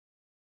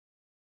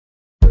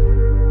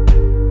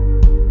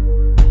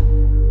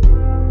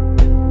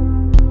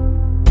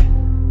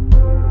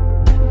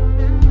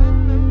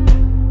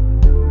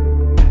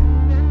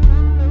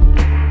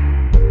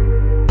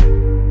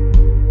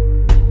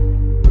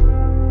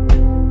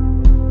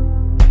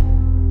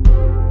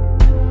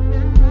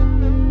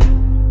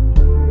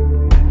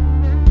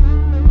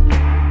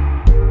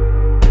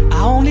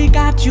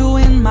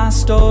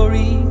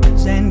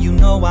stories, and you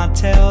know I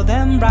tell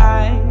them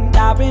right.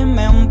 I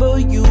remember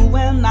you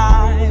and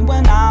I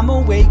when I'm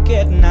awake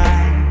at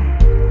night.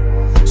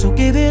 So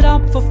give it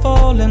up for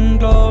fallen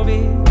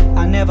glory.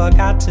 I never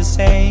got to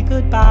say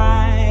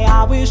goodbye.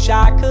 I wish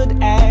I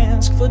could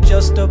ask for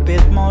just a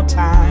bit more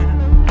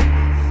time.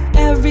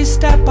 Every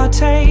step I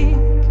take,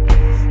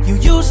 you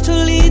used to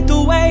lead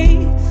the way.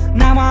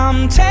 Now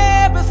I'm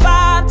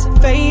terrified to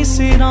face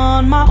it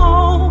on my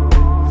own.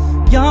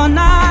 You're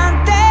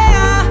not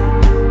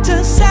there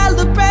to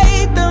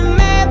celebrate the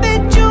man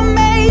that you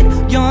made.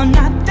 You're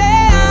not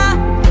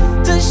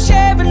there to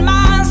share in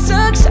my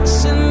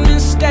success and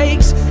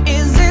mistakes.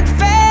 Is it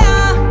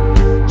fair?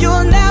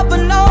 You'll never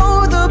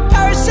know the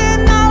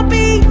person I'll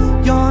be.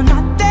 You're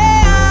not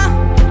there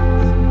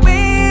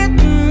with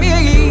me.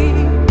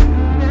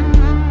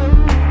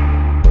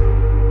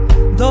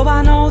 Though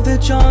I know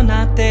that you're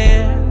not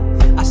there,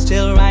 I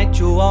still write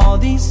you all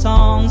these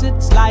songs.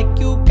 It's like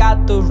you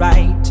got the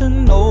right to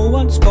know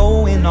what's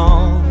going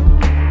on.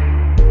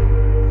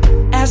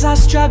 As I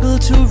struggle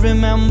to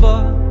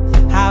remember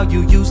how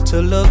you used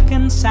to look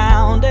and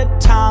sound,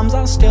 at times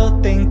I still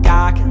think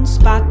I can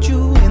spot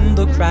you in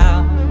the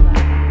crowd.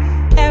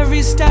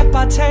 Every step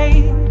I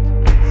take,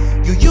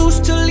 you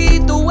used to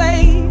lead the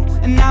way,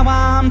 and now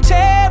I'm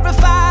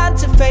terrified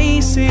to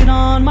face it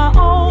on my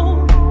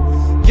own.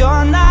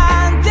 You're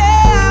not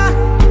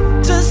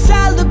there to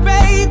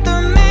celebrate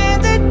the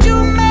man that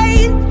you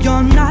made.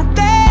 You're not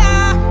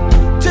there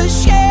to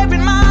share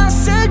in my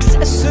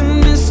success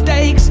and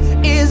mistakes.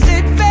 Is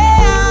it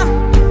fair?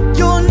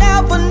 You'll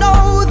never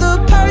know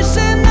the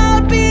person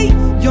I'll be.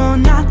 You're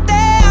not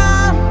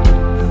there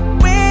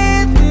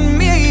with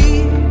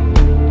me.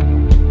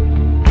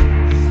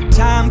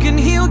 Time can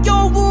heal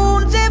your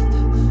wounds if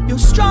you're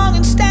strong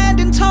and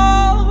standing tall.